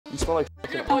You smell like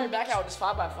You're gonna pull your back out with this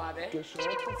 5x5, eh? Shut the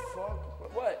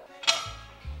fuck. What?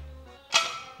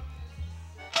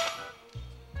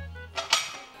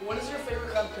 What is your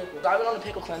favorite kind of pickle? I've been on a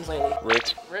pickle cleanse lately.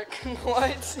 Rick. Rick,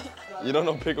 what? You don't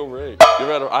know Pickle Rick. You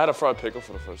ever had I had a fried pickle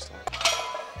for the first time.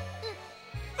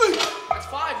 That's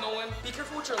 5, Nolan. Be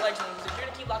careful with your legs, Nolan, because if you're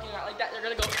gonna keep locking them out like that, you're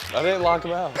gonna go. I didn't lock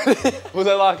him out. Was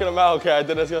I locking him out? Okay, I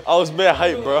did that. I was mad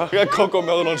hype, bro. I got Coco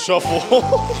Melon on shuffle.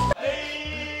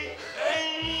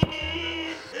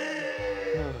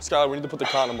 Skylar, we need to put the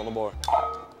condom on the bar.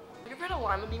 Have you ever had a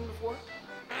lima bean before?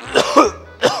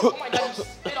 Oh my god, you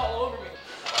spit all over me.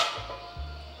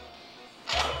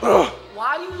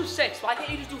 Why do you do 6? Why can't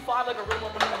you just do 5 like a real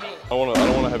one human being? I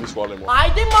don't want a heavy squat anymore. I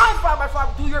did my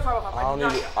 5x5. Do your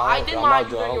 5x5. I did mine.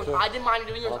 You're doing yours. I did mine. You're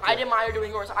doing yours. I did mine. You're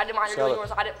doing yours. I did mine. You're doing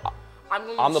yours.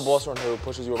 I'm the boss around here who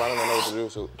pushes you around and I know what to do,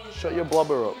 so shut your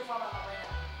blubber up.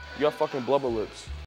 You got fucking blubber lips.